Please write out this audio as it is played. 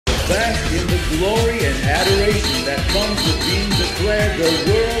bask in the glory and adoration that comes with being declared the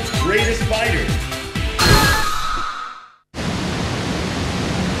world's greatest fighter.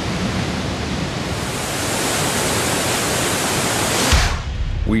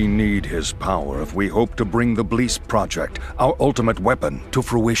 We need his power if we hope to bring the Bliss Project, our ultimate weapon, to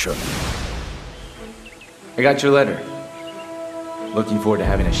fruition. I got your letter. Looking forward to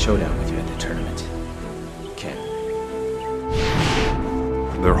having a showdown with you at the tournament. Ken.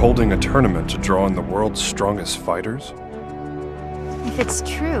 They're holding a tournament to draw in the world's strongest fighters? If it's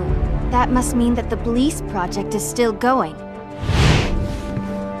true, that must mean that the Bliss Project is still going.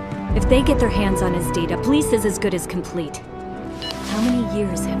 If they get their hands on his data, Bliss is as good as complete. How many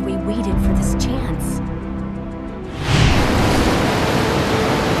years have we waited for this chance?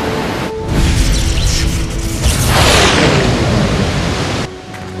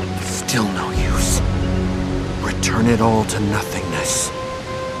 Still no use. Return it all to nothingness.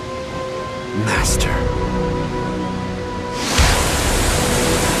 Master.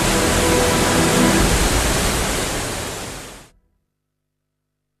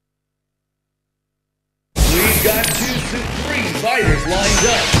 We've got 2 supreme fighters lined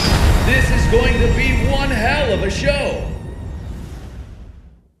up. This is going to be one hell of a show.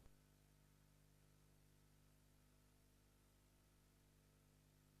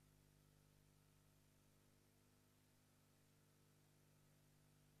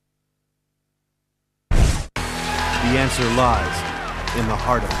 The answer lies in the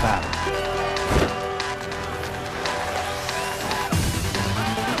heart of battle.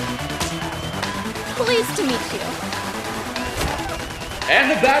 Pleased to meet you.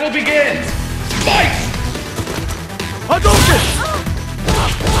 And the battle begins. Fight! Hadouken!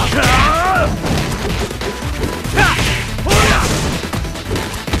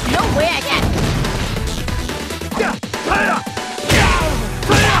 No way again.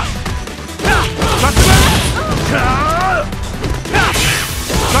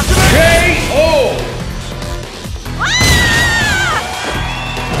 KO!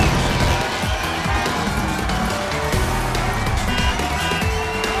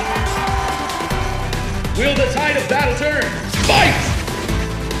 Will the tide of battle turn? Fight!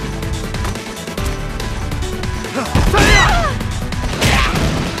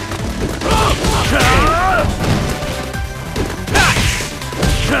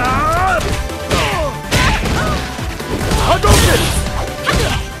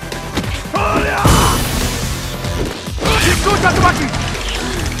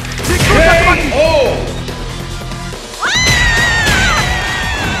 KO!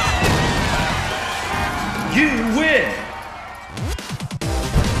 You win!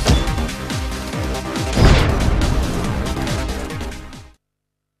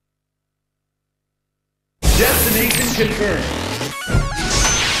 Destination confirmed.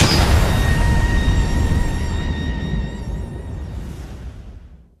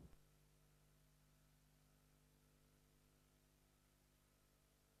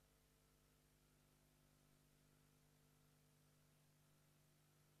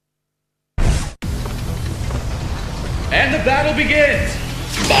 And the battle begins!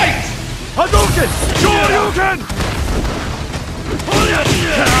 Fight! Hadouken! Shoryuken!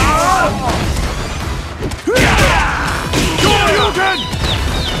 Shoryuken! Shoryuken!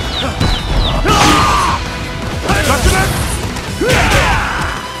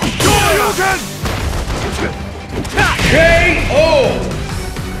 KO!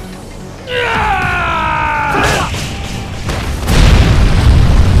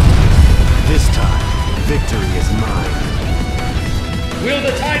 This time, victory is mine. Will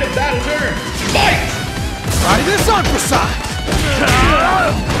the tide of battle turn? Fight! Try this on for size!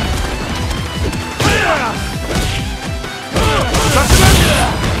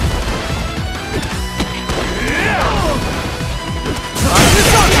 Try this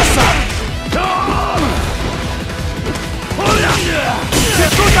on for size!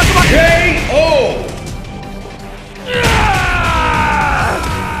 KO!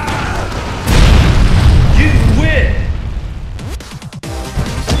 You win!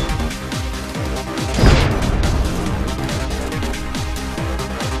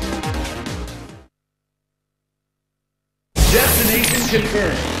 Destination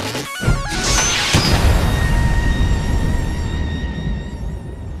confirmed.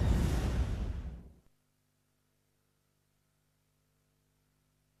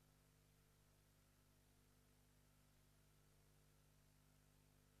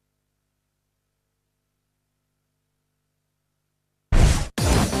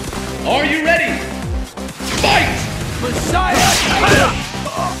 Are you ready? Fight! Messiah!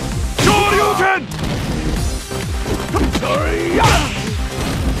 Shoryuken!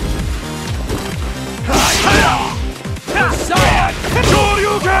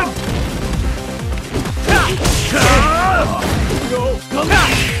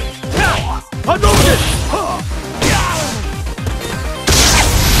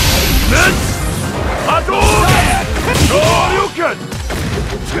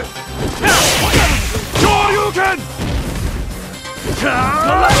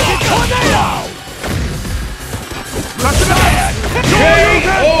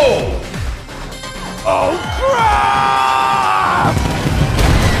 Oh, crap!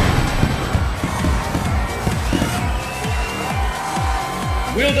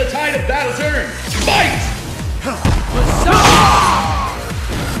 Will the tide of battle turn? Fight!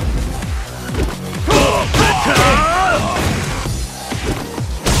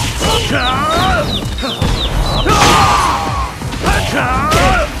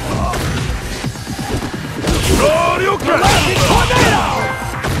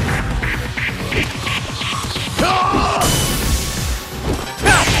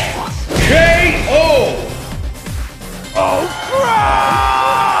 KO! Oh,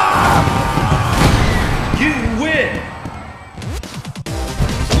 crap! You win!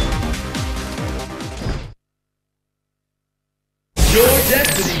 Your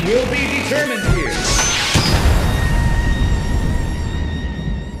destiny will be determined here.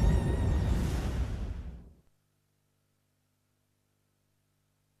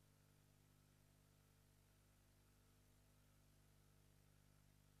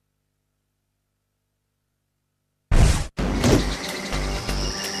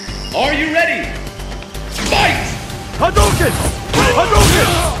 Are you ready? Fight! Hadouken! Hadouken!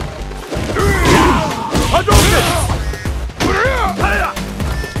 Hadouken!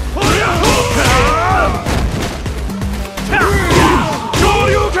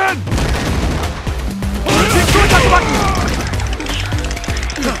 Shoryuken!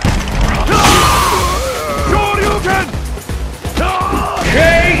 Shoryuken!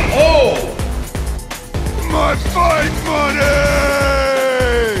 KO! My fight money!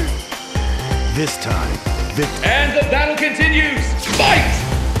 This time, victory. And the battle continues! Fight!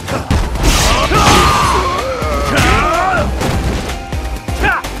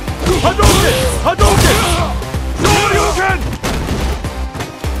 Hadouken! Hadouken! Shoryuken!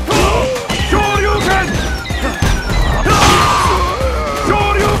 Shoryuken!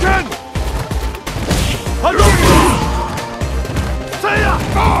 Shoryuken! Hadouken! Seiya!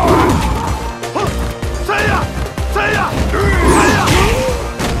 Seiya! Seiya! Seiya!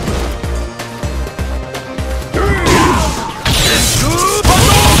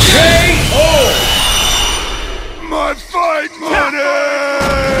 KO! My fight money!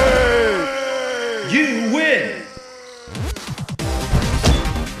 You win!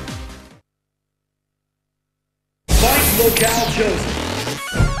 Fight locale chosen.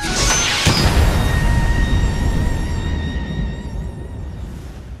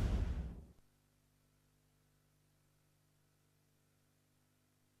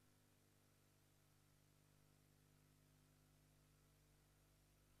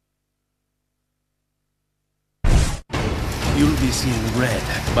 You'll be seeing red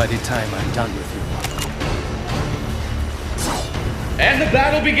by the time I'm done with you. And the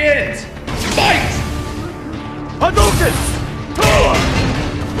battle begins! Fight! Hadouken!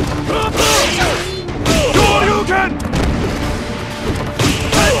 Shoryuken!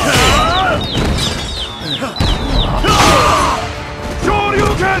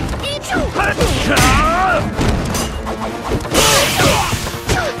 Shoryuken!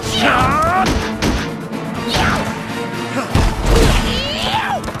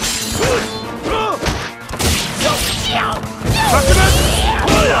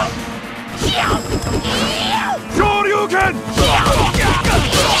 Shoryuken!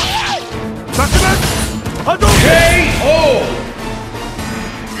 Sakumen! Hadouken! KO!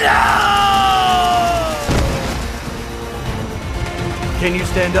 Can you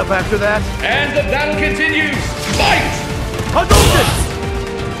stand up after that? And the battle continues! Fight! Hadouken!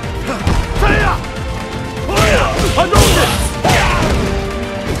 Seiya! Hadouken!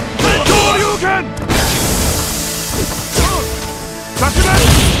 Shoryuken! Sakumen!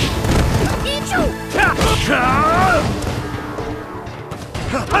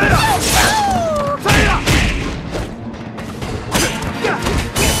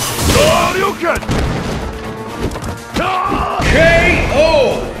 Shoryuken! KO!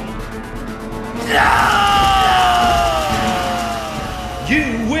 You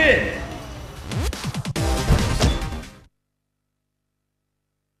win!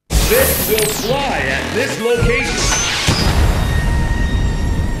 This will fly at this location.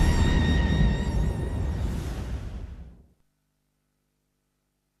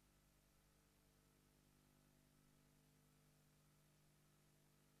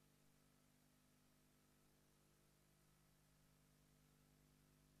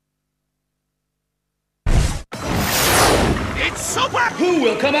 Who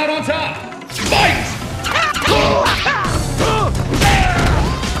will come out on top? Fight!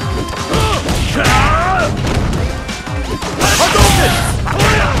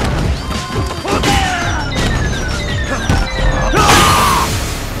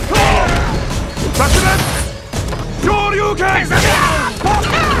 Hadouken!